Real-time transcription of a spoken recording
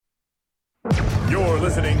You're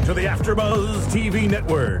listening to the AfterBuzz TV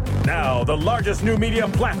Network, now the largest new media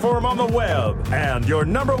platform on the web, and your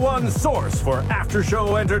number one source for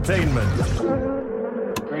after-show entertainment.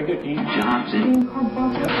 Very good, Dean Johnson.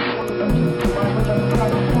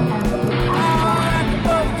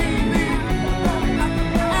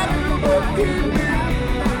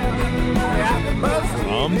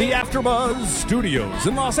 From the AfterBuzz Studios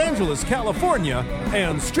in Los Angeles, California,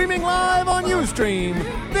 and streaming live on Ustream,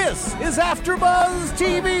 this is AfterBuzz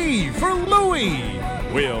TV for Louie.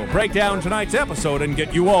 We'll break down tonight's episode and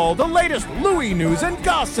get you all the latest Louie news and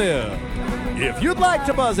gossip. If you'd like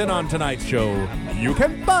to buzz in on tonight's show, you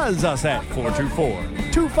can buzz us at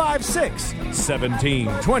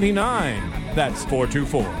 424-256-1729. That's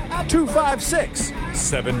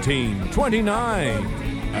 424-256-1729.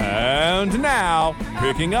 And now,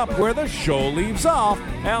 picking up where the show leaves off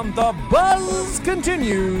and the buzz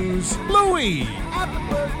continues, Louie.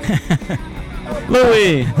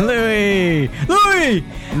 Louie. All right,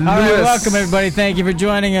 welcome everybody. Thank you for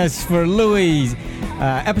joining us for Louie's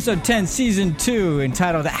episode 10, season 2,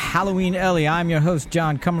 entitled Halloween Ellie. I'm your host,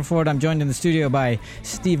 John Comerford. I'm joined in the studio by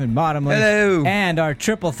Stephen Bottomley. Hello. And our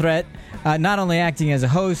triple threat, not only acting as a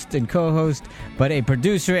host and co-host, but a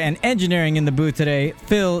producer and engineering in the booth today,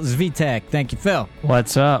 Phil Zvitek. Thank you, Phil.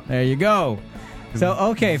 What's up? There you go. So,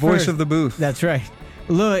 okay, Voice first, of the booth. That's right.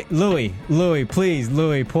 Louie, please,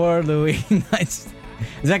 Louie, poor Louie.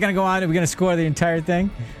 Is that going to go on? Are we going to score the entire thing?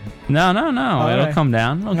 No. All It'll right. come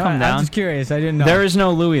down. It'll come down. I'm just curious. I didn't know. There is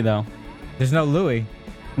no Louie, though. There's no Louie.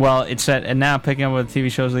 Well, it's set, and now picking up where the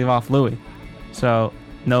TV shows leave off Louie. So,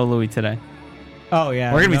 no Louie today. Oh,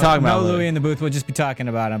 yeah. We're going to be talking about No Louie. Louie in the booth. We'll just be talking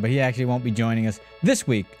about him, but he actually won't be joining us this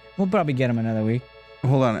week. We'll probably get him another week.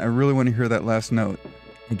 Hold on, I really want to hear that last note.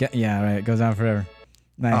 Yeah, right. It goes on forever.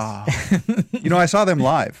 Nice. You know, I saw them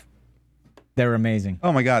live. They're amazing.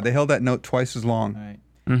 Oh my God, they held that note twice as long. All right.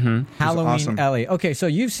 Mm-hmm. Halloween awesome. Ellie. Okay, so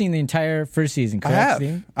you've seen the entire first season, I correct, have.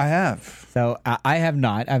 Steve? I have. So I have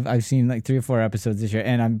not. I've seen like 3 or 4 episodes this year,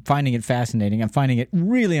 and I'm finding it fascinating. I'm finding it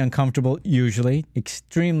really uncomfortable, usually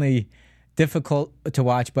extremely difficult to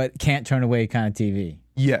watch, but can't turn away kind of TV.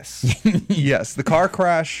 Yes. Yes. The car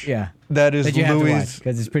crash. Yeah, That is that you have to watch Louis.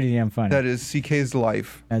 because it's pretty damn funny. That is CK's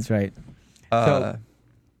life. That's right. Uh, So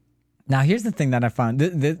now here's the thing that I found.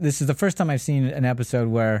 This is the first time I've seen an episode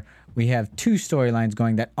where we have 2 storylines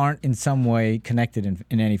going that aren't in some way connected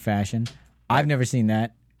in any fashion. I've never seen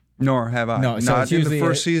that. nor have I. No, so Not it's in the usually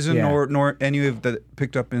first season, yeah. nor any of that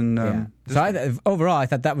picked up in. Yeah. This So overall, I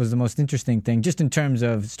thought that was the most interesting thing, just in terms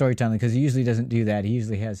of storytelling, because he usually doesn't do that. He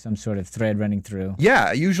usually has some sort of thread running through.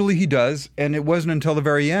 Yeah, usually he does, and it wasn't until the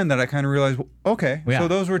very end that I kind of realized, okay, Yeah. so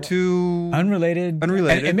those were 2 Unrelated.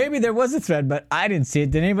 Unrelated. And maybe there was a thread, but I didn't see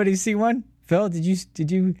it. Did anybody see one? Phil, did you?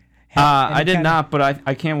 I did not, but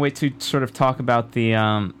I can't wait to sort of talk about the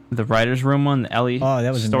writer's room one, the Ellie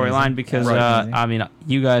that was amazing. storyline, because That was amazing. I mean,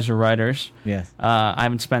 you guys are writers. Yes. I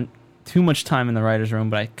haven't spent too much time in the writer's room,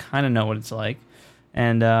 but I kind of know what it's like,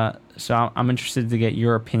 and so I'm interested to get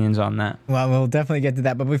your opinions on that. Well, we'll definitely get to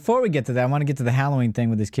that. But before we get to that, I want to get to the Halloween thing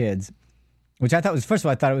with his kids, which I thought was, first of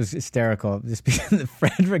all, I thought it was hysterical, just because of the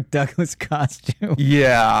Frederick Douglass costume.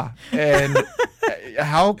 Yeah, and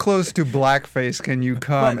how close to blackface can you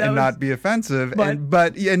come But that and was- not be offensive?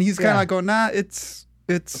 but- and he's kind of Yeah. like going, nah, it's.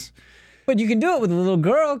 But you can do it with a little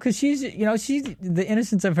girl, because she's the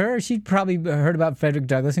innocence of her. She probably heard about Frederick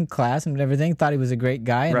Douglass in class and everything, thought he was a great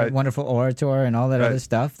guy and a Right. wonderful orator and all that Right. other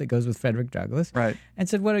stuff that goes with Frederick Douglass. Right. And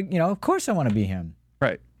said, of course I want to be him.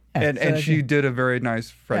 Right. Yeah, and so and I she think- did a very nice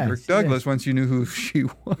Frederick she did. Douglass once you knew who she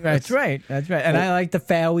was. That's right. And I like the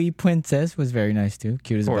Fawie princess, was very nice too.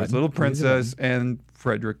 Cute as a Of course, button. Little Cute as a button. Princess and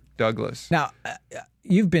Frederick Douglass. Now,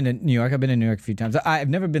 you've been in New York. I've been in New York a few times. I've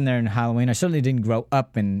never been there in Halloween. I certainly didn't grow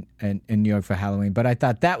up in New York for Halloween, but I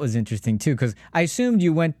thought that was interesting too, because I assumed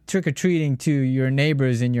you went trick-or-treating to your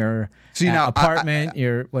neighbors in your apartment.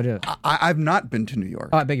 I've not been to New York.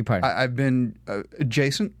 Oh, I beg your pardon. I've been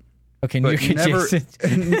adjacent. Okay, New But York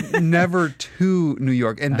adjacent. never to New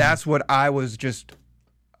York. And that's what I was just,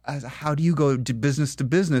 how do you go to business?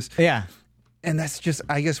 Yeah. And that's just,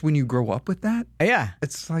 I guess when you grow up with that, Yeah.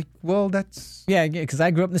 it's like, well, that's... Yeah, because I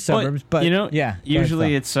grew up in the suburbs, but yeah.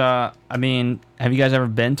 usually it's I mean, have you guys ever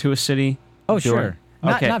been to a city? Oh, during- sure.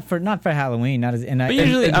 Not Okay. not for Halloween. Not as. But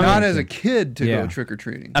usually, and I mean- not as a kid to Yeah. go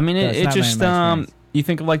trick-or-treating. I mean, That's it not just my experience. you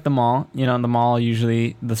think of like the mall. You know, in the mall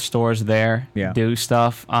usually the stores there Yeah. do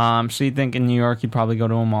stuff. So you think in New York you'd probably go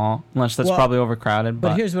to a mall, unless that's Well, probably overcrowded.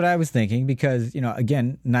 But here's what I was thinking, because,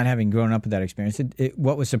 again, not having grown up with that experience,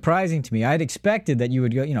 what was surprising to me, I'd expected that you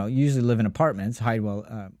would go, you usually live in apartments, The high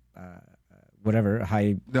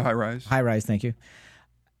rise. high rise, thank you.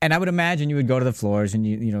 And I would imagine you would go to the floors and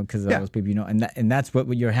you know, because all those people, you know, and that's what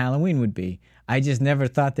your Halloween would be. I just never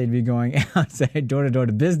thought they'd be going outside door to door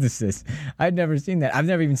to businesses. I'd never seen that. I've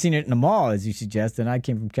never even seen it in a mall, as you suggest, and I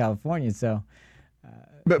came from California, so.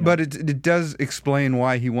 But it does explain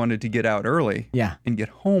why he wanted to get out early, and get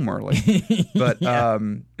home early. But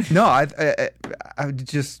no, I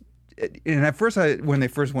just. And at first, when they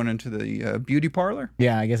first went into the beauty parlor,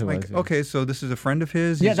 I guess it was. Like, okay, so this is a friend of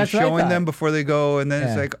his. Yeah, He's that's just what I showing thought. them before they go, and then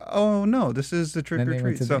it's like, oh no, this is the trick Then or they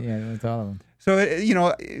went treat. to So it's all of them. So you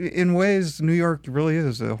know, in ways, New York really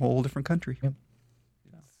is a whole different country. Yep.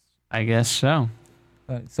 I guess so.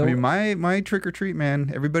 So I mean, my trick or treat,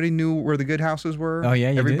 man. Everybody knew where the good houses were. Oh, yeah,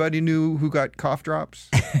 you did? Everybody knew who got cough drops.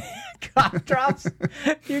 cough drops?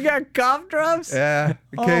 You got cough drops? Yeah,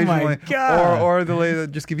 Oh, my occasionally. God. Or the lady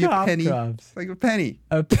that just give you Cough a penny, drops. like a penny.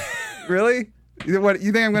 A Really? What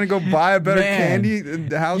you think I'm going to go buy a better Man, candy in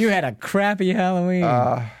the house? You had a crappy Halloween.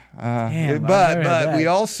 Damn, I've never but had we that.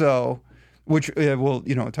 also, which we'll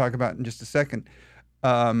talk about in just a second.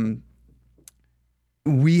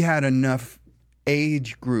 We had enough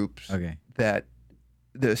age groups that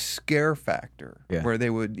the scare factor, where they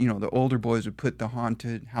would, the older boys would put the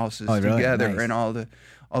haunted houses together Nice. and all the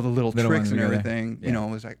little Little tricks ones and together. everything. Yeah. It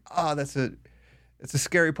was like, it's a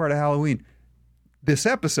scary part of Halloween. This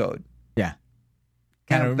episode,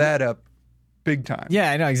 count that up big time.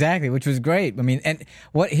 Yeah, I know exactly, which was great. I mean, and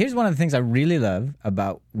here's one of the things I really love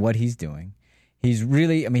about what he's doing. He's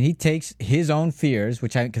really, he takes his own fears,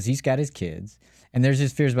 because he's got his kids, and there's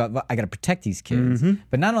his fears about, I got to protect these kids. Mm-hmm.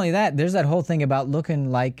 But not only that, there's that whole thing about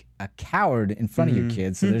looking like a coward in front of your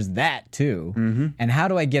kids. So there's that too. Mm-hmm. And how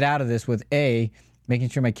do I get out of this with making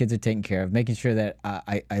sure my kids are taken care of, making sure that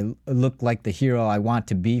I look like the hero I want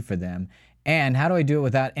to be for them, and how do I do it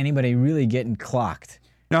without anybody really getting clocked?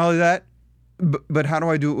 Not only that, but how do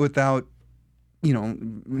I do it without,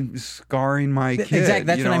 scarring my kid? Exactly.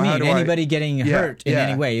 That's what I How mean. do Anybody getting hurt in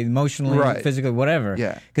any way, emotionally, Right. physically, whatever.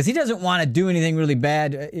 Yeah. Because he doesn't want to do anything really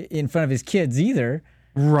bad in front of his kids either.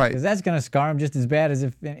 Right. Because that's going to scar him just as bad as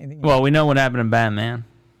if anything. Well, we know what happened in Batman.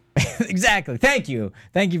 Exactly. Thank you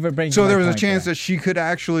for bringing. So my there was a point chance there. that she could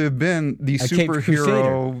actually have been the Caped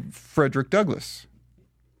superhero Frederick Douglass.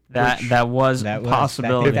 That was a That was-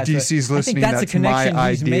 possibility. If That's what- DC's I think listening, that's a that's my connection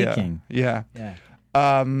he's idea. making. Yeah.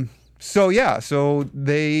 Yeah. So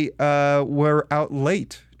they were out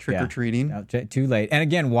late trick or treating. No, too late. And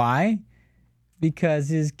again, why? Because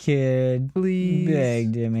his kid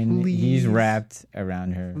begged him, and he's wrapped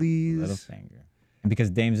around her little finger. And because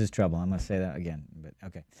dames is trouble, I'm going to say that again. But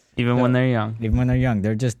okay. Even when they're young. Even when they're young,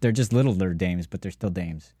 they're just littler dames, but they're still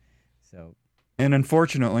dames. So And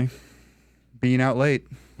unfortunately, being out late.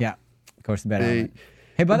 yeah, of course, the bad element.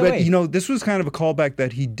 Hey, by the way, this was kind of a callback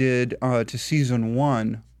that he did to season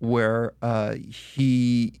 1, where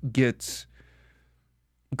he gets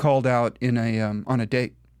called out in on a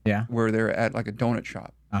date. Yeah. Where they're at like a donut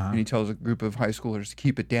shop. And he tells a group of high schoolers to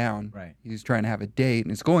keep it down. Right. He's trying to have a date,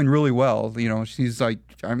 and it's going really well. She's like,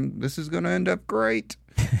 this is going to end up great.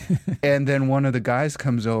 And then one of the guys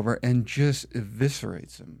comes over and just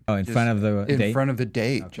eviscerates him. Oh, in front of the date? In front of the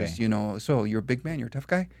date. Okay. Just, so you're a big man, you're a tough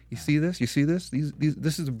guy. You see this? You see this?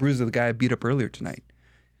 This is the bruise of the guy I beat up earlier tonight.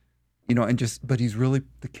 But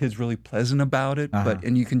the kid's really pleasant about it.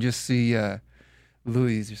 And you can just see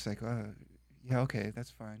Louis just like, yeah, okay,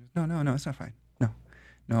 that's fine. No, it's not fine.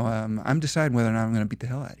 No, I'm deciding whether or not I'm going to beat the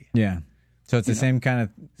hell out of you. Yeah. So it's the same kind of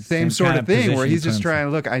Sort of thing position where he he's put just himself. trying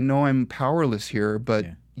to look. I know I'm powerless here, but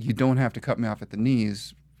you don't have to cut me off at the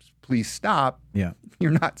knees. Please stop. Yeah.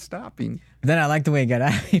 You're not stopping. Then I like the way he got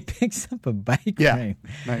out. He picks up a bike frame.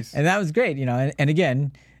 Nice. And that was great, And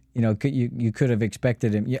again, you could have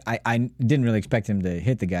expected him. I didn't really expect him to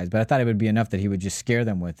hit the guys, but I thought it would be enough that he would just scare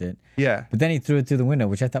them with it. Yeah. But then he threw it through the window,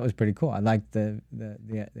 which I thought was pretty cool. I liked the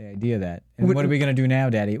idea of that. And what are we going to do now,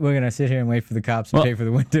 Daddy? We're going to sit here and wait for the cops to pay for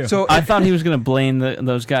the window. So I thought he was going to blame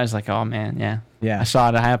those guys. Like, oh man, Yeah. I saw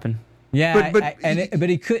it happen. yeah, but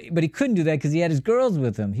he couldn't do that because he had his girls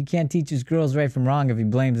with him. He can't teach his girls right from wrong if he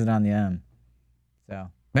blames it on the So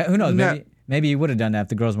who knows? Maybe he would have done that if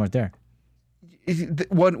the girls weren't there.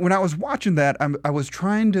 When I was watching that, I was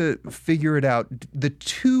trying to figure it out. The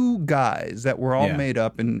two guys that were all made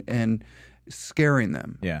up and scaring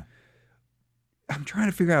them. Yeah. I'm trying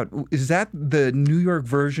to figure out, is that the New York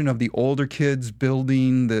version of the older kids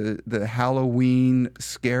building the Halloween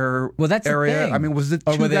scare Well, that's the area? thing. I mean, was it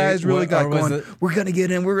Or two were they- guys really or got was going, it- we're going to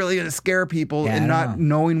get in, we're really going to scare people, Yeah, I and don't not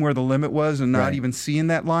know. knowing where the limit was and not Right. even seeing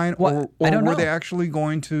that line? Well, or I don't were know. they actually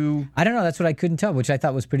going to... I don't know. That's what I couldn't tell, which I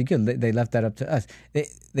thought was pretty good. They left that up to us.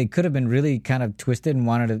 They could have been really kind of twisted and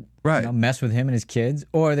wanted to Right. mess with him and his kids,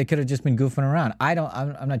 or they could have just been goofing around.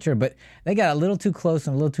 I'm not sure, but they got a little too close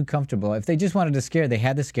and a little too comfortable. If they just wanted to scare, they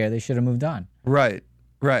had the scare. They should have moved on. Right.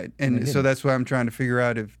 And so that's why I'm trying to figure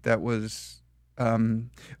out if that was,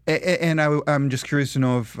 and I'm just curious to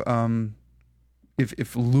know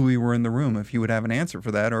if Louis were in the room, if he would have an answer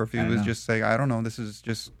for that, or if he was just saying, I don't know, this is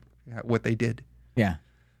just what they did. Yeah.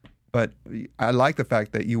 But I like the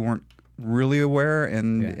fact that you weren't really aware,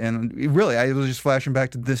 and really, I was just flashing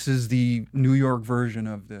back to this is the New York version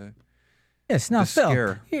of the Yes. Now, the Phil,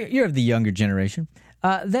 scare. you're of the younger generation.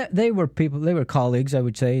 They were colleagues, I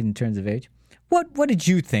would say, in terms of age. What did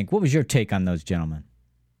you think? What was your take on those gentlemen?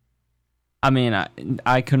 I mean,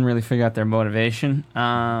 I couldn't really figure out their motivation.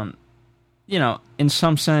 In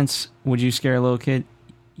some sense, would you scare a little kid?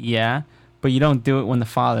 Yeah, but you don't do it when the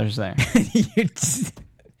father's there.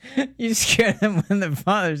 You scare them when the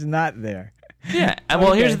father's not there. Yeah.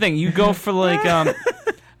 Well, here's the thing. You go for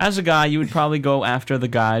as a guy, you would probably go after the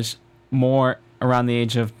guys more around the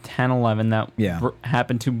age of 10, 11 that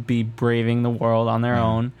happen to be braving the world on their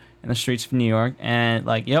own in the streets of New York. And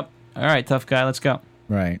yep, all right, tough guy, let's go.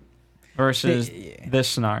 Right. Versus this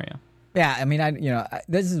scenario. Yeah, I mean,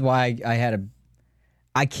 this is why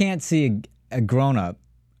I can't see a grown-up,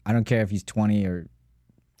 I don't care if he's 20 or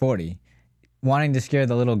 40, wanting to scare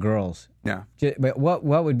the little girls. Yeah. But what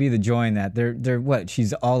would be the joy in that? They're what?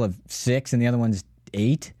 She's all of 6 and the other one's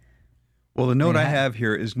 8? Well, the note I have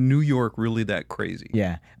here is New York really that crazy?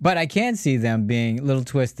 Yeah. But I can see them being a little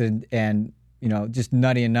twisted and, just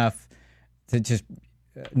nutty enough to just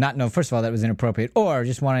not know, first of all, that was inappropriate, or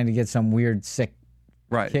just wanting to get some weird, sick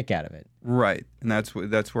kick out of it. Right. And that's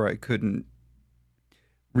where I couldn't.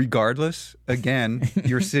 Regardless, again,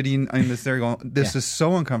 you're sitting in this area going, this is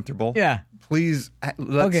so uncomfortable. Yeah. Please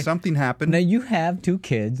let something happen. Now, you have 2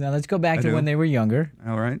 kids. Now, let's go back to when they were younger.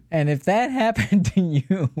 All right. And if that happened to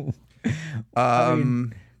you,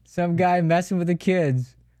 some guy messing with the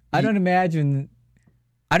kids, I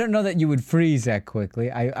don't know that you would freeze that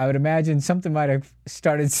quickly. I would imagine something might have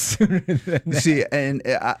started sooner than that. See, and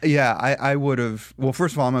I would have. Well,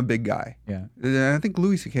 first of all, I'm a big guy. Yeah. And I think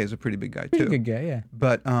Louis C.K. is a pretty big guy, too. Pretty good guy, yeah.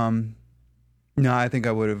 But, no, I think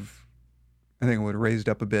I would have raised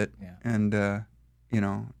up a bit and,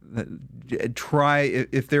 try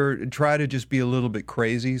to just be a little bit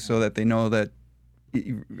crazy so that they know that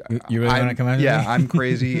you really want to come out? Yeah, I'm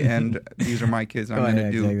crazy, and these are my kids. I'm going to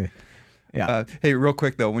do. Exactly. Yeah. Hey, real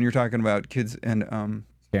quick though, when you're talking about kids and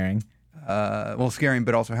scaring, scaring,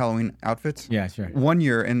 but also Halloween outfits. Yeah, sure. One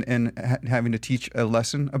year, and having to teach a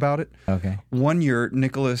lesson about it. Okay. One year,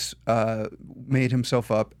 Nicholas made himself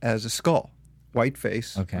up as a skull, white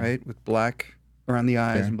face, right, with black around the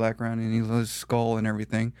eyes and black around, and he was a skull and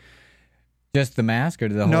everything. Just the mask or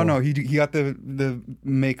the whole? No, he got the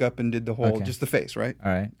makeup and did the whole, just the face, right?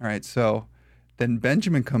 All right. So then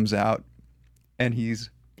Benjamin comes out, and he's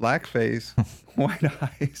black face, white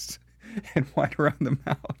eyes, and white around the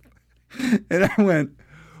mouth. And I went,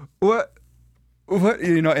 what?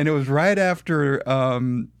 And it was right after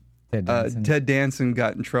Ted Danson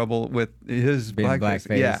got in trouble with his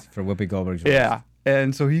blackface for Whoopi Goldberg's voice. Yeah.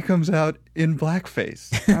 And so he comes out in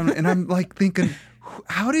blackface. And I'm thinking,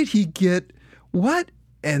 how did he get what?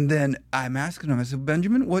 And then I'm asking him, I said,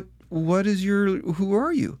 Benjamin, who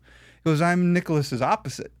are you? He goes, I'm Nicholas's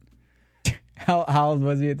opposite. How old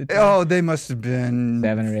was he at the time? Oh, they must have been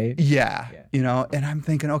 7 or 8. Yeah. And I'm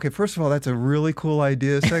thinking, okay, first of all, that's a really cool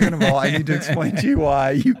idea. Second of all, I need to explain to you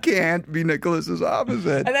why you can't be Nicholas's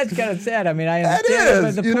opposite. And that's kind of sad. I mean, I understand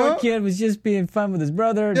it, but the poor kid was just being fun with his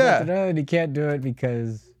brother, and he can't do it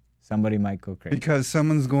because somebody might go crazy. Because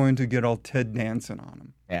someone's going to get all Ted Danson on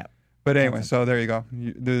him. Yeah. But anyway, so there you go.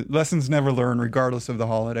 The lessons never learn, regardless of the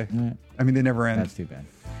holiday. I mean, they never end. That's too bad.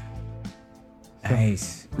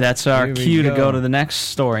 Nice. That's our cue to go to the next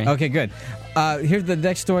story. Okay, good. Here's the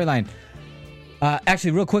next storyline. Actually,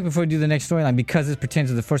 real quick before we do the next storyline, because this pertains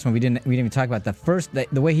to the first one, we didn't even talk about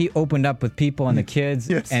the way he opened up with people and the kids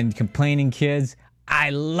and complaining kids. I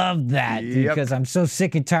love that because I'm so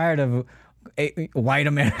sick and tired of white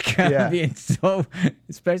America being so,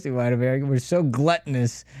 especially white America, we're so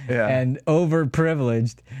gluttonous and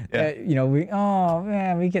overprivileged.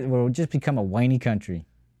 We'll just become a whiny country.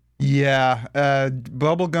 Yeah,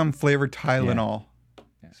 bubblegum flavored Tylenol.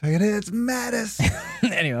 So it's madness.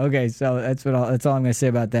 Anyway, okay, so that's all I'm going to say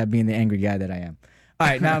about that, being the angry guy that I am. All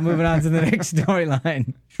right, now moving on to the next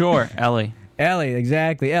storyline. Sure, Ellie,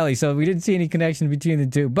 exactly, Ellie. So we didn't see any connection between the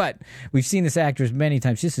two, but we've seen this actress many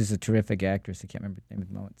times. This is a terrific actress. I can't remember the name at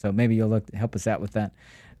the moment, so maybe you'll help us out with that.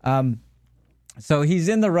 So he's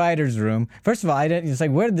in the writer's room. First of all, it's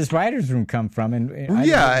like, where did this writer's room come from? And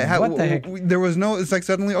what the heck? There was no. It's like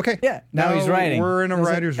suddenly, okay. Yeah, now he's writing. We're in a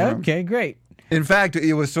writer's room. Okay, great. In fact,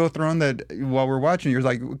 it was so thrown that while we're watching, you're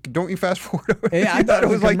like, "Don't you fast forward?" Yeah, I thought it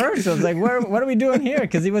was a commercial. I was like, what are we doing here?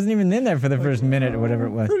 Because he wasn't even in there for the first minute or whatever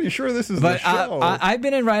it was. Pretty sure this is the show. I've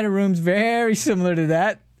been in writer rooms very similar to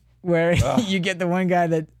that, where you get the one guy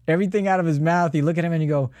that everything out of his mouth, you look at him and you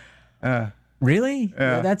go, "Really?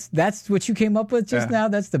 Yeah. That's what you came up with just now?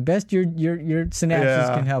 That's the best your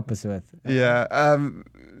synapses can help us with." Yeah,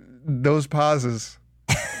 those pauses.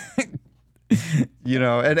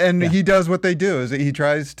 And he does what they do is he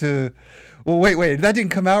tries to. Well, wait, that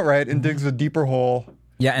didn't come out right, and digs a deeper hole.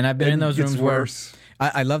 Yeah, and I've been in those rooms worse.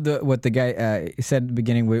 where I love what the guy said at the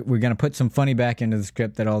beginning. We're going to put some funny back into the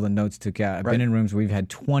script that all the notes took out. I've been in rooms where we've had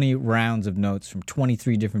 20 rounds of notes from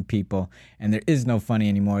 23 different people, and there is no funny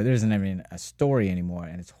anymore. There isn't even a story anymore,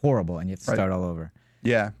 and it's horrible, and you have to start all over.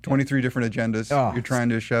 Yeah, 23 different agendas you're trying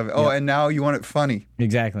to shove. And now you want it funny.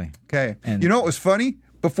 Exactly. Okay. And you know what was funny?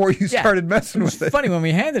 Before you started messing with it. It's funny when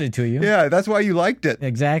we handed it to you. Yeah, that's why you liked it.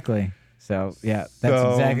 Exactly. So, that's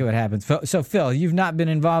exactly what happens. So, Phil, you've not been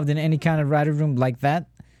involved in any kind of writer room like that?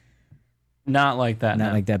 Not like that.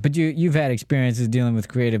 Not like that. But you've had experiences dealing with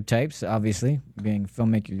creative types, obviously, being a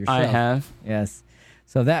filmmaker yourself. I have. Yes.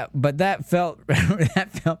 So that felt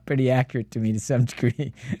pretty accurate to me to some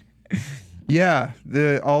degree. Yeah,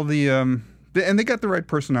 and they got the right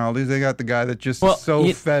personalities. They got the guy that just is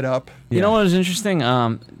so fed up. You know what was interesting?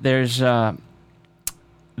 There's the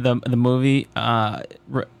movie.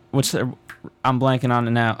 I'm blanking on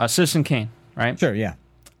it now. Citizen Kane, right? Sure. Yeah.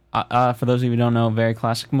 For those of you who don't know, very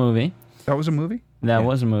classic movie. That was a movie? That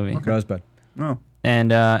was a movie. Okay. Rosebud. Oh.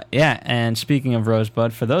 And and speaking of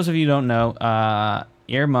Rosebud, for those of you who don't know,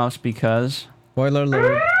 earmuffs because spoiler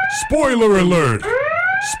alert. Spoiler alert.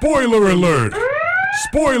 Spoiler alert.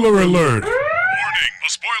 Spoiler alert. Warning, a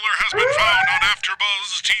spoiler has been found on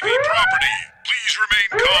AfterBuzz TV property. Please remain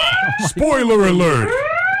calm. Spoiler alert.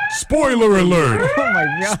 Spoiler alert. Oh my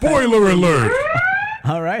God. Spoiler alert.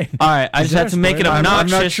 All right. I just have to make it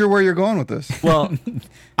obnoxious. I'm not sure where you're going with this. Well,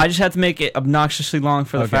 I just have to make it obnoxiously long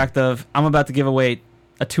for the fact of I'm about to give away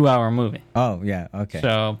a 2-hour movie. Oh, yeah. Okay.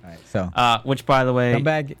 So, right, which, by the way, come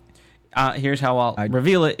back. Here's how I'll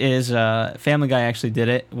reveal it is Family Guy actually did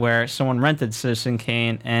it where someone rented Citizen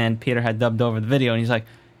Kane and Peter had dubbed over the video and he's like,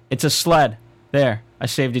 it's a sled. There, I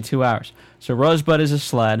saved you 2 hours. So Rosebud is a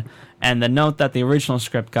sled, and the note that the original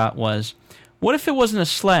script got was, what if it wasn't a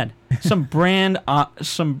sled? Some brand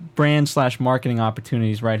 / marketing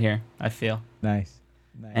opportunities right here, I feel. Nice.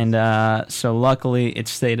 And so luckily it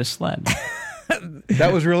stayed a sled.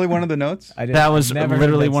 That was really one of the notes? That was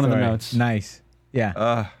literally one of the notes. Nice.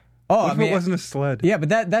 Yeah. What if it wasn't a sled? Yeah, but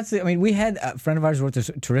that's it. I mean, we had a friend of ours wrote this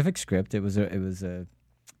terrific script. It was a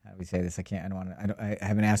how do we say this? I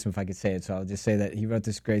haven't asked him if I could say it, so I'll just say that he wrote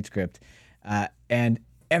this great script, and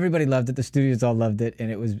everybody loved it. The studios all loved it, and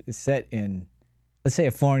it was set in, let's say,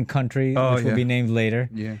 a foreign country, which will be named later.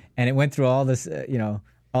 Yeah. And it went through all this,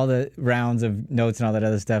 all the rounds of notes and all that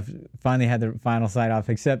other stuff. Finally had the final sign off,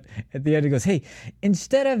 except at the end it goes, hey,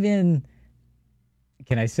 instead of in.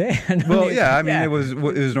 Can I say? Well, yeah. I mean, it was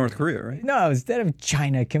North Korea, right? No, instead of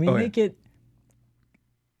China, can we make it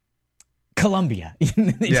Colombia?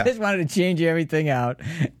 They just wanted to change everything out,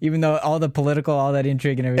 even though all the political, all that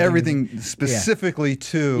intrigue and everything. Everything specifically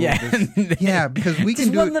to. Yeah. Because we can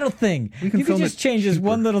just do one little thing. You can just change this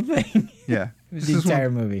one little thing. Yeah. The entire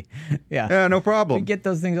movie. Yeah. Yeah, no problem. We get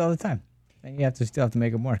those things all the time. And you still have to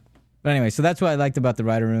make them work. But anyway, so that's what I liked about the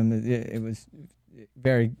writer room. It was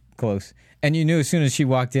very close. And you knew as soon as she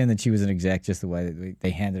walked in that she was an exec, just the way that they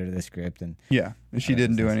handed her the script. And she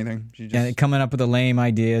didn't do anything. She just... And coming up with the lame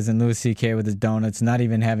ideas, and Louis C.K. with his donuts, not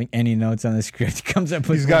even having any notes on the script. Comes up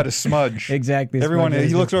with He's got a smudge. Exactly.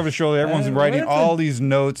 He looks over his shoulder. Everyone's writing all these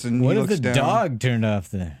notes, and he looks down. What if the dog turned off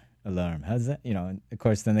the alarm? How's that? And of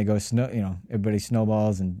course, then they go everybody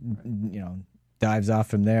snowballs and dives off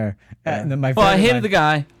from there. And then I hated the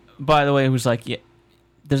guy, by the way, who's like,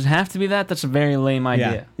 does it have to be that? That's a very lame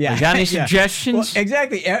idea. Yeah. Got any suggestions? Well,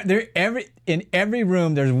 exactly. In every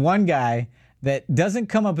room, there's one guy that doesn't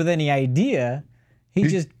come up with any idea. He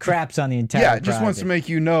just craps on the entire project. Just wants to make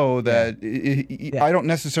you know that I don't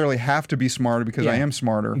necessarily have to be smarter because I am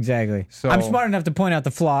smarter. Exactly. So, I'm smart enough to point out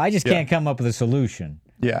the flaw. I just can't come up with a solution.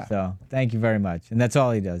 Yeah. So thank you very much. And that's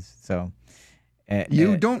all he does. So,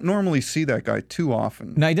 You don't normally see that guy too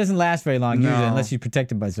often. No, he doesn't last very long usually No. unless he's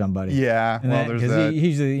protected by somebody. Yeah, well, there's that.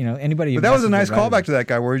 He's anybody. But that was a nice callback to that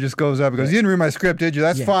guy where he just goes up and goes, "You didn't read my script, did you?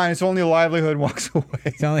 That's fine. It's only a livelihood." Walks away.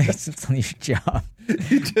 It's only your job.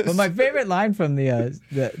 But my favorite line from the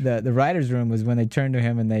writers' room was when they turned to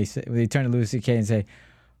him and they turned to Louis C.K. and say,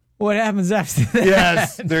 "What happens after that?"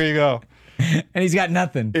 Yes, there you go. And he's got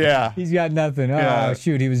nothing. Yeah. He's got nothing. Oh, Yeah.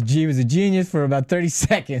 shoot. He was a genius for about 30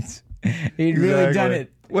 seconds. He'd really done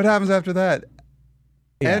it. What happens after that?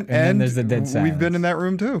 Yeah, and then there's the dead silence. We've been in that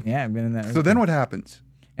room too. Yeah, I've been in that room. So then what happens?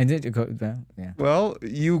 And then you go, yeah. Well,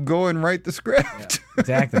 you go and write the script.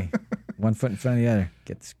 Exactly. One foot in front of the other.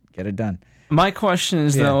 Get it done. My question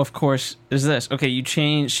is, though, of course, is this. Okay, you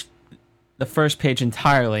change the first page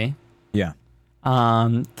entirely. Yeah.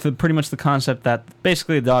 To pretty much the concept that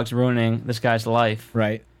basically the dog's ruining this guy's life.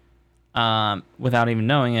 Right. Without even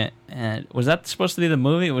knowing it. And was that supposed to be the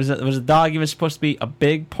movie? Was the dog even supposed to be a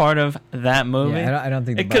big part of that movie? Yeah, I don't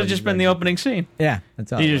think it could have just been the opening scene. Yeah,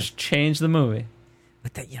 that's all. You just changed the movie.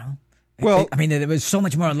 But that, Well, I mean, it was so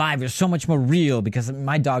much more alive. It was so much more real because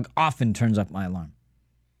my dog often turns up my alarm.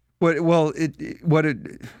 What it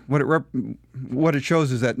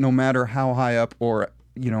shows is that no matter how high up or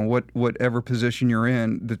whatever position you're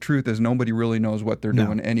in, the truth is nobody really knows what they're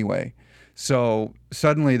doing anyway. So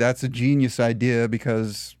suddenly that's a genius idea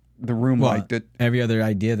because the room liked it. Every other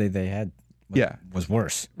idea that they had was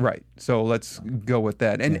worse. Right. So let's go with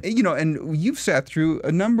that. And and you've sat through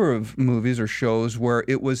a number of movies or shows where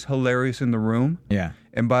it was hilarious in the room. Yeah.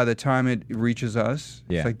 And by the time it reaches us,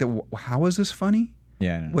 it's like, how is this funny?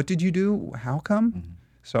 Yeah. I know. What did you do? How come? Mm-hmm.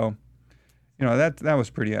 So, that was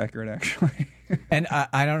pretty accurate, actually. And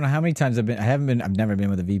I don't know how many times I've never been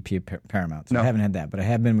with a VP of Paramount, so I haven't had that. But I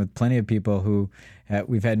have been with plenty of people who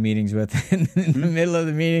we've had meetings with. In the middle of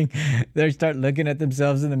the meeting, they start looking at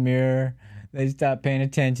themselves in the mirror. They stop paying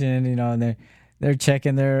attention, and they're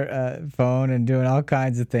checking their phone and doing all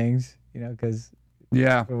kinds of things, because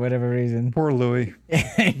for whatever reason. Poor Louis.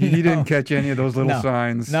 He didn't catch any of those little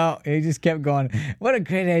signs. No, he just kept going. What a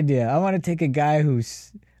great idea! I want to take a guy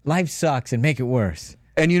whose life sucks and make it worse.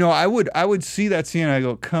 And I would see that scene and I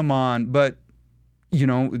go, come on. But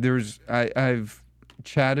I've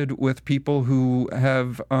chatted with people who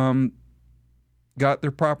have got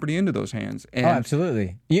their property into those hands. And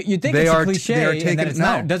absolutely. You think it's a cliche and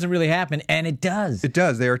that it doesn't really happen, and it does. It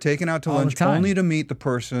does. They are taken out to lunch only to meet the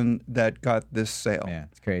person that got this sale. Yeah,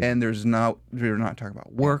 it's crazy. And they're not talking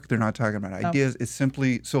about work. They're not talking about ideas. It's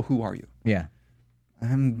simply, so who are you? Yeah.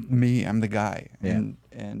 I'm me. I'm the guy. Yeah.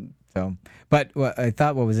 And so, but what I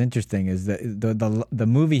thought was interesting is that the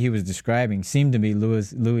movie he was describing seemed to be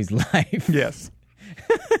Louis' life. Yes.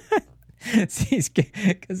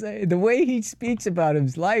 Because the way he speaks about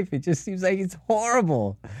his life, it just seems like it's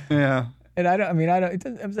horrible. Yeah. And I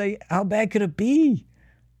was like, how bad could it be?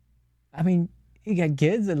 I mean, you got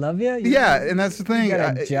kids that love you. And that's the thing. You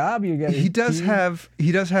got a job. You got. He does have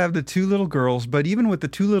the two little girls, but even with the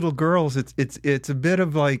two little girls, it's a bit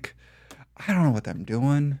of like, I don't know what I'm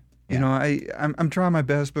doing. Yeah. I'm trying my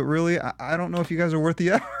best, but really, I don't know if you guys are worth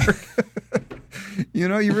the effort. You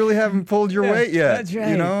really haven't pulled your weight yet. That's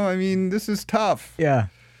right. I mean, this is tough. Yeah.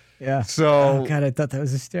 Yeah. So, oh God, I thought that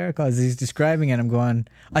was hysterical. As he's describing it, I'm going,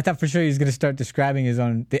 I thought for sure he was going to start describing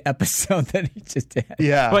the episode that he just did.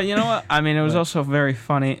 Yeah. But you know what? I mean, it was also very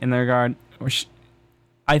funny in the regard.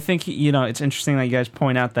 I think, it's interesting that you guys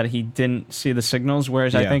point out that he didn't see the signals,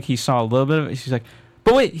 whereas I think he saw a little bit of it. He's like,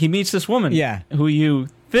 but wait, he meets this woman who you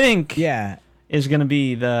think is going to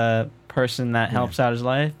be the person that helps out his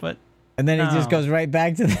life, but and then he just goes right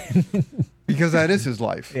back to that. Because that is his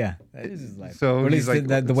life. Yeah, that is his life. So or at least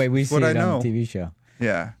the way we see it on the TV show.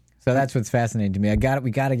 Yeah. So that's what's fascinating to me.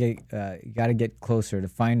 We got to get closer to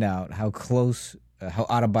find out how close, how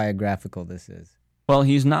autobiographical this is. Well,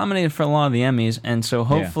 he's nominated for a lot of the Emmys, and so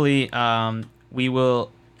hopefully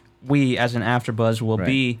we as an AfterBuzz will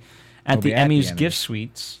be at the Emmys gift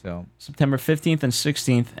suites, so September 15th and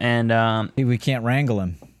 16th, and we can't wrangle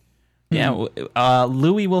him. Yeah,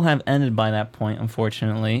 Louis will have ended by that point,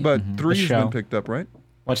 unfortunately. But 3's been picked up, right?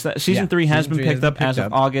 What's that? Season 3 has been picked up as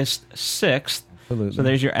of August 6th. Absolutely. So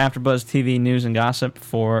there's your AfterBuzz TV news and gossip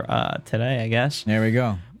for today, I guess. There we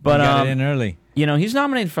go. But we got it in early. He's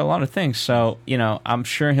nominated for a lot of things, so I'm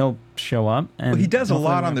sure he'll show up. And he does a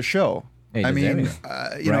lot on the show. Hey, I mean,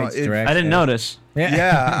 I didn't notice.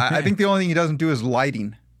 Yeah, I think the only thing he doesn't do is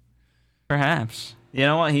lighting. Perhaps. You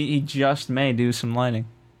know what? He just may do some lighting.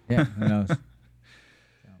 Yeah, who knows?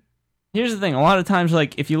 Here's the thing. A lot of times,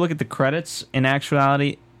 like, if you look at the credits, in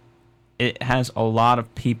actuality, it has a lot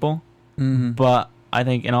of people. Mm-hmm. But I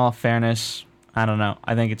think, in all fairness, I don't know.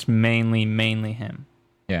 I think it's mainly him.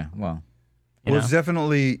 Yeah, well. Well, he's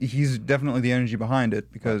definitely the energy behind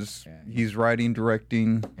it because he's writing,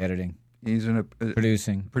 directing, editing. He's in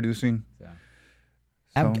producing.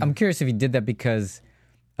 So. I'm curious if he did that because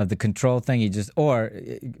of the control thing. He just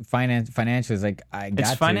financially is like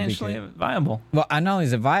it's financially viable. Well, not only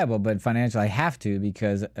is it viable, but financially I have to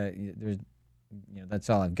because there's that's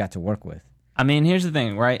all I've got to work with. I mean, here's the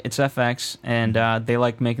thing, right? It's FX, and they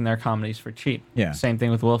like making their comedies for cheap. Yeah. Same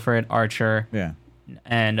thing with Wilfred, Archer,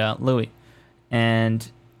 and Louis. And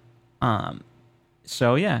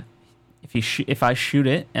so yeah, if I shoot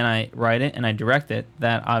it and I write it and I direct it,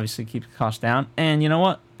 that obviously keeps the cost down. And you know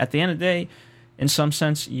what? At the end of the day, in some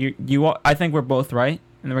sense, I think we're both right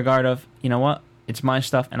in the regard of, you know what? It's my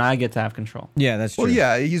stuff and I get to have control. Yeah, that's true. Well,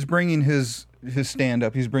 yeah, he's bringing his stand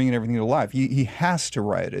up. He's bringing everything to life. He has to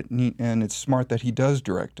write it, and it's smart that he does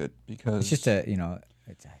direct it because it's just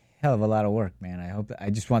it's a hell of a lot of work, man.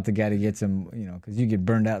 I just want the guy to get some, because you get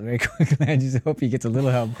burned out very quickly. I just hope he gets a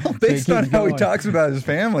little help. Well, based on how he talks about his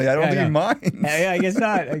family, I don't think he minds. Yeah, I guess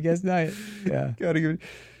not. Yeah. Gotta give it.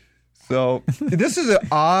 So this is an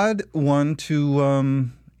odd one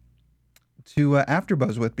to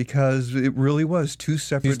AfterBuzz with because it really was two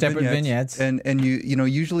separate vignettes. And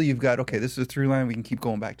usually you've got, okay, this is a through line. We can keep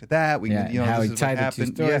going back to that. We can, how this he is tied what the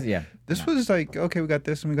two happened. stories. Yeah. This was like, okay, we got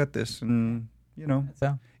this and we got this, and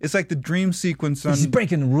so it's like the dream sequence. He's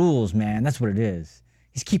breaking the rules, man. That's what it is.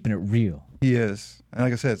 He's keeping it real. He is. And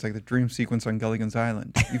like I said, it's like the dream sequence on Gilligan's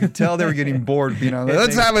Island. You could tell they were getting bored being on there.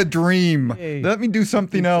 Let's have a dream. Hey. Let me do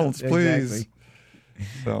something else, please. Exactly.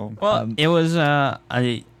 So, it was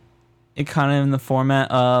it kind of in the format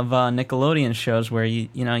of Nickelodeon shows where you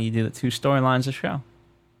do the two storylines a show.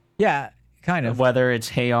 Yeah, kind of. Whether it's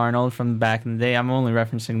Hey Arnold from back in the day, I'm only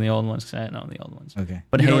referencing the old ones because I know the old ones. Okay,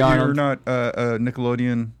 but Hey Arnold, you're not a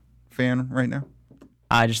Nickelodeon fan right now.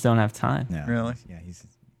 I just don't have time. No, really? Yeah, he's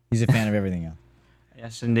a fan of everything else.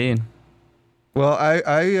 Yes, indeed. Well,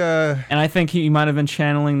 and I think he might have been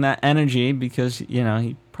channeling that energy because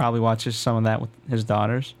he probably watches some of that with his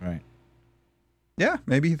daughters. Right. Yeah,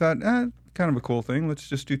 maybe he thought, kind of a cool thing. Let's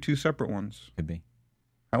just do two separate ones. Could be.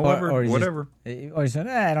 However, or whatever. Or he said,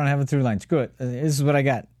 I don't have a through line. Screw it. This is what I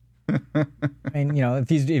got. I mean,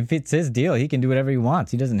 if it's his deal, he can do whatever he wants.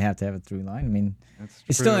 He doesn't have to have a through line. I mean,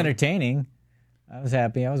 it's still entertaining. I was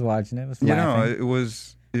happy. I was watching it. I was laughing.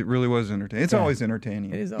 It really was entertaining. It's always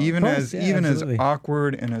entertaining. It is even as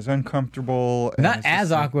awkward and as uncomfortable. Not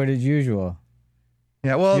as awkward as usual.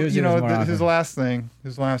 Yeah, well, his last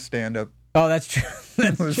stand up. Oh, that's true.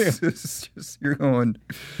 That's true. It's just you're going.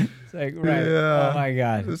 It's like right. Yeah, oh my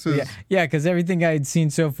god. Yeah, because everything I had seen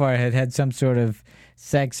so far had some sort of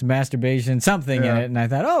sex, masturbation, something in it, and I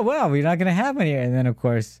thought, oh well, we're not going to have any. And then of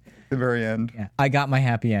course, the very end. Yeah, I got my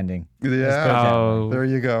happy ending. Yeah. Oh, there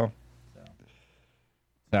you go.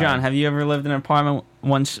 John, have you ever lived in an apartment,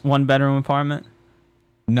 one bedroom apartment?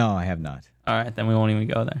 No, I have not. All right, then we won't even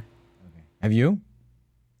go there. Okay. Have you?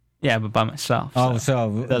 Yeah, but by myself.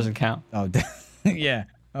 So it doesn't count. Oh, yeah.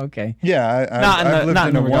 Okay. Yeah, I've lived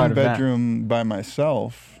in a one bedroom by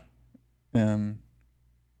myself. But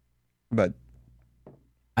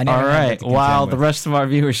all right. While the rest of our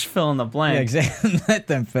viewers fill in the blank. Yeah, exactly. Let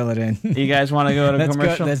them fill it in. You guys want to go to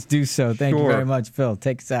commercial? Let's do so. Thank you very much, Phil.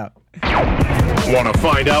 Take us out. Want to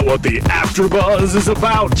find out what the AfterBuzz is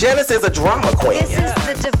about? Janice is a drama queen. This is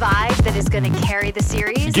the divide that is going to carry the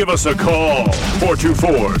series. Give us a call.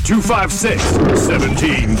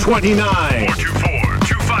 424-256-1729.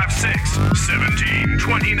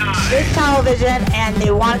 424-256-1729. It's television, and they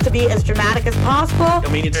want it to be as dramatic as possible. I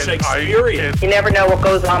mean, it's Shakespearean. You never know what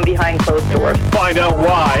goes on behind closed doors. Find out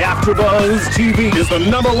why AfterBuzz TV is the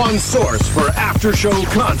 #1 source for after-show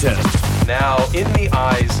content. Now, in the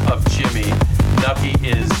eyes of Jimmy, Nucky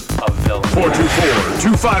is a villain.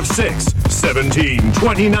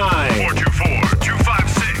 424-256-1729.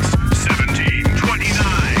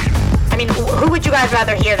 424-256-1729. I mean, who would you guys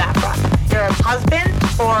rather hear that from? Your husband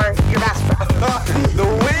or your best friend? The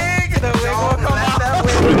wig will come out.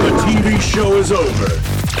 When the TV show is over,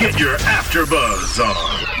 get your AfterBuzz on.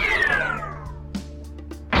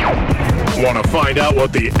 Want to find out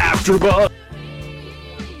what the AfterBuzz?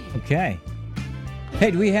 Okay.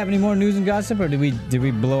 Hey, do we have any more news and gossip, or did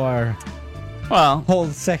we blow our whole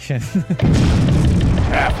section?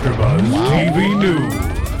 AfterBuzz TV News.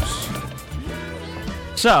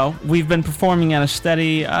 So, we've been performing at a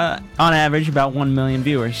steady, on average, about 1 million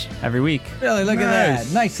viewers every week. Really? Look at that.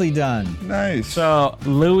 Nicely done. Nice. So,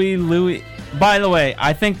 Louis. By the way,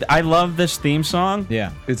 I love this theme song.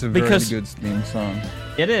 Yeah. It's a very good theme song.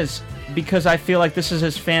 It is, because I feel like this is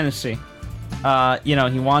his fantasy.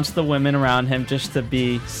 he wants the women around him just to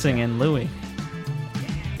be singing Louis.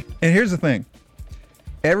 And here's the thing.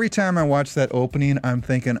 Every time I watch that opening, I'm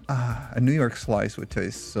thinking, a New York slice would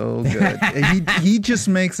taste so good. he just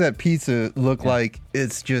makes that pizza look like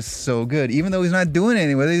it's just so good, even though he's not doing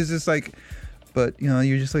anything with it. He's just like, but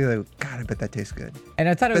you're just like, God, I bet that tastes good. And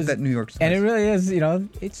I thought it was that New York slice. And it really is.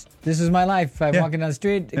 This is my life. I'm walking down the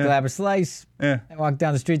street, grab a slice. Yeah. I walk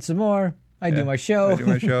down the street some more. I do my show.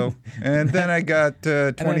 And then I got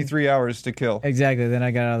 23 hours to kill. Exactly. Then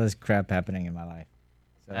I got all this crap happening in my life.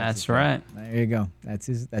 So that's right. There you go. That's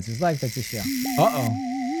his life. That's his show. Uh-oh.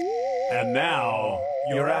 And now,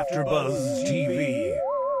 your AfterBuzz TV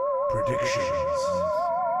predictions.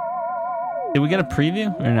 Did we get a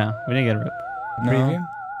preview or no? We didn't get a preview.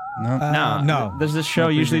 No. Does this show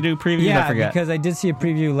usually do previews? Yeah, I forget. because I did see a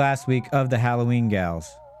preview last week of the Halloween Gals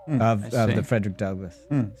of the Frederick Douglass.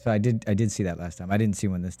 So I did see that last time. I didn't see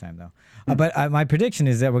one this time though. But my prediction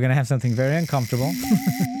is that we're going to have something very uncomfortable.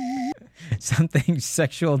 Something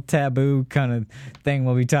sexual taboo kind of thing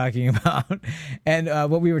we'll be talking about. And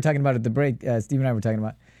what we were talking about at the break, Steve and I were talking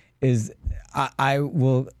about, is I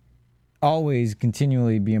will always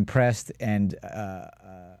continually be impressed and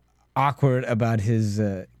awkward about his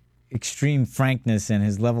extreme frankness and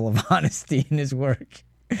his level of honesty in his work.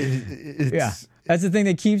 That's the thing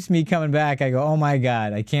that keeps me coming back. I go, oh my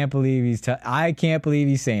God, I can't believe he's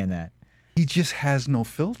saying that. He just has no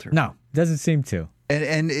filter. No, doesn't seem to.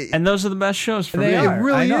 And those are the best shows for me. It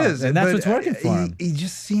really is. And that's what's working for him. He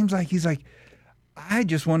just seems like he's like, I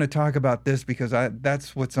just want to talk about this because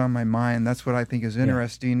that's what's on my mind. That's what I think is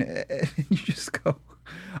interesting. And you just go,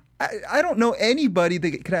 I don't know anybody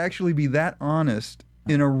that could actually be that honest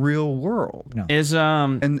in a real world. No. Is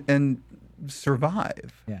and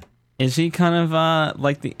survive. Yeah. Is he kind of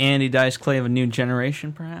like the Andy Dice Clay of a new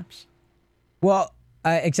generation, perhaps? Well,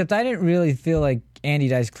 except I didn't really feel like Andy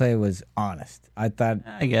Dice Clay was honest. I thought,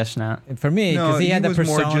 I guess not. For me, because he had the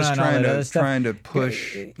persona more just and all that other stuff. Trying to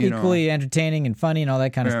push, equally entertaining and funny and all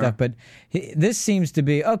that kind of stuff. But this seems to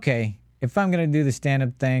be okay. If I'm going to do the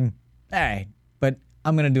stand-up thing, all right, but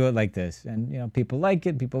I'm going to do it like this, and people like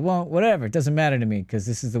it, people won't, whatever. It doesn't matter to me because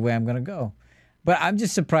this is the way I'm going to go. But I'm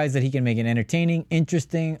just surprised that he can make it entertaining,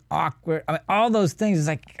 interesting, awkward. I mean, all those things. It's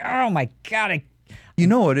like, oh my God, you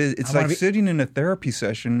know what it is? It's like sitting in a therapy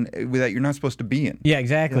session that you're not supposed to be in. Yeah,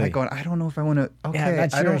 exactly. You're like going, I don't know if I want to. Okay, I'm not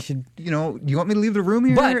sure I don't. I should. You want me to leave the room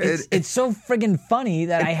here? But it's so friggin' funny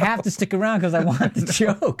that I have to stick around because I want the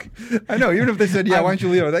joke. I know. Even if they said, "Yeah, why don't you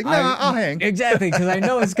leave?" I'm like, "No, I'll hang." Exactly, because I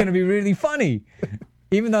know it's going to be really funny,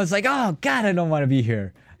 even though it's like, oh God, I don't want to be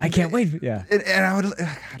here. I can't wait. Yeah, and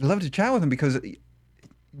I'd love to chat with him because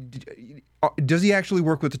does he actually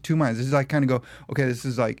work with the two minds? Does he like kind of go, okay, this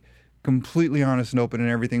is like completely honest and open and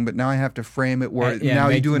everything, but now I have to frame it where now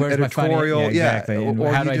you do an editorial, exactly.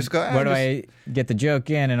 Or how you just go, where do I get the joke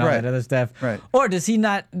in and all that other stuff, right? Or does he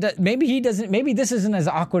not? Maybe he doesn't. Maybe this isn't as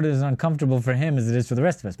awkward as uncomfortable for him as it is for the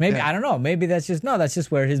rest of us. Maybe I don't know. Maybe that's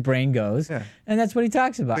just where his brain goes, and that's what he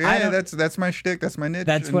talks about. Yeah, that's my shtick. That's my niche.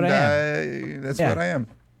 That's what I am. That's what I am.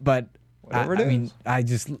 But whatever it is. I mean, I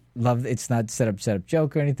just love. It's not set up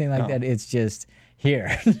joke or anything like that. It's just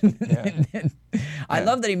here. I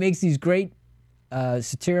love that he makes these great.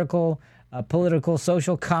 Satirical, political,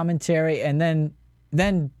 social commentary, and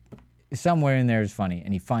then somewhere in there is funny,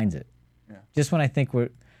 and he finds it. Yeah. Just when I think we're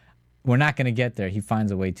not going to get there, he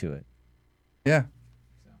finds a way to it. Yeah.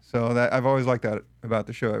 So that I've always liked that about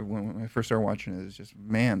the show. When I first started watching it, it's just,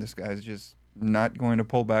 man, this guy's just not going to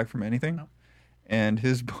pull back from anything. No. And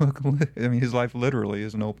his book, his life literally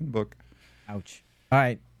is an open book. Ouch. All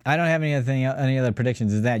right. I don't have any other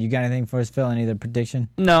predictions. Is that you got anything for us, Phil? Any other prediction?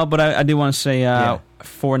 No, but I do want to say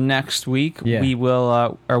for next week we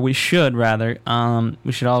will, or we should rather,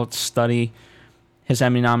 we should all study his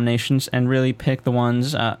Emmy nominations and really pick the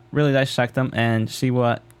ones, really dissect them and see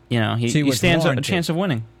what he stands a chance of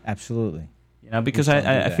winning. Absolutely. Because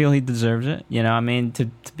I feel he deserves it.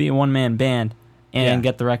 To be a one-man band and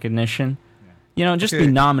get the recognition. Just be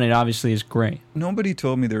nominated obviously is great. Nobody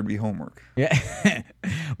told me there'd be homework. Yeah,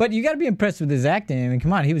 but you got to be impressed with his acting. I mean,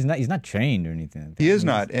 come on, he's not trained or anything. He is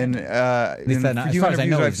not, and in the few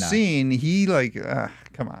interviews I've seen, he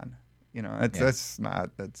come on,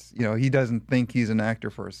 he doesn't think he's an actor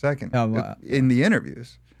for a second in the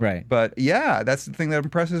interviews. Right. But that's the thing that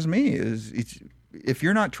impresses me is if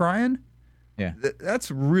you're not trying, that's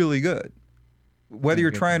really good. Whether you're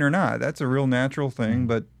trying or not, that's a real natural thing.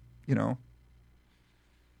 But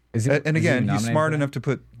and again, he's smart enough to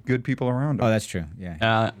put good people around him. Oh, that's true.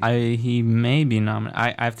 Yeah. He may be nominated.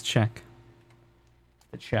 I have to check.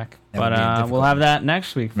 But we'll have that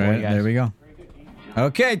next week for you guys. There we go.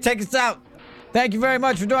 Okay, take us out. Thank you very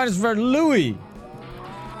much for joining us for Louie.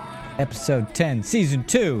 Episode 10, Season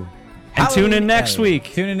 2. And tune in next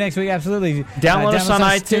week. Tune in next week, absolutely. Download us on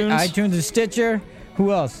iTunes. iTunes and Stitcher.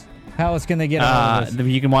 Who else? How else can they get on us?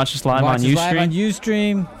 You can watch us live on Ustream. Live on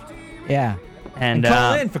Ustream. Yeah. And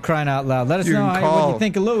call in, for crying out loud. Let us know what you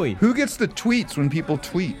think of Louie. Who gets the tweets when people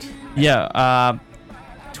tweet? Yeah,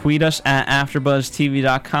 tweet us at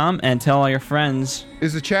AfterBuzzTV.com and tell all your friends.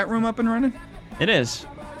 Is the chat room up and running? It is.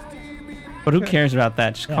 But who cares about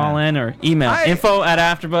that? Just call in or email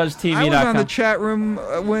info@AfterBuzzTV.com. I was on the chat room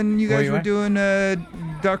when you guys were doing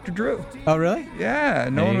Dr. Drew. Oh, really? Yeah,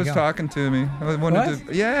 no one was talking to me. I wanted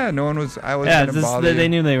to. Yeah, no one was. I was. Yeah, they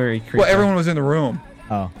knew they were creepy. Well, everyone was in the room.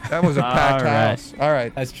 Oh, that was a packed house. All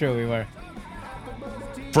right, that's true. We were.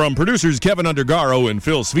 From producers Kevin Undergaro and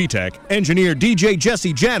Phil Svitek, engineer DJ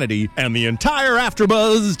Jesse Janity, and the entire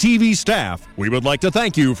AfterBuzz TV staff, we would like to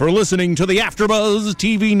thank you for listening to the AfterBuzz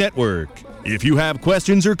TV network. If you have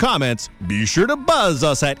questions or comments, be sure to buzz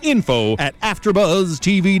us at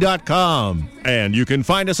info@AfterBuzzTV.com. And you can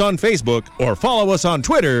find us on Facebook or follow us on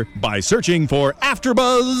Twitter by searching for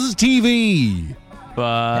AfterBuzz TV.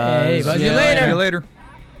 Buzz you later. See you later.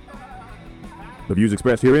 The views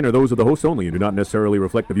expressed herein are those of the hosts only and do not necessarily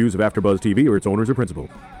reflect the views of AfterBuzz TV or its owners or principals.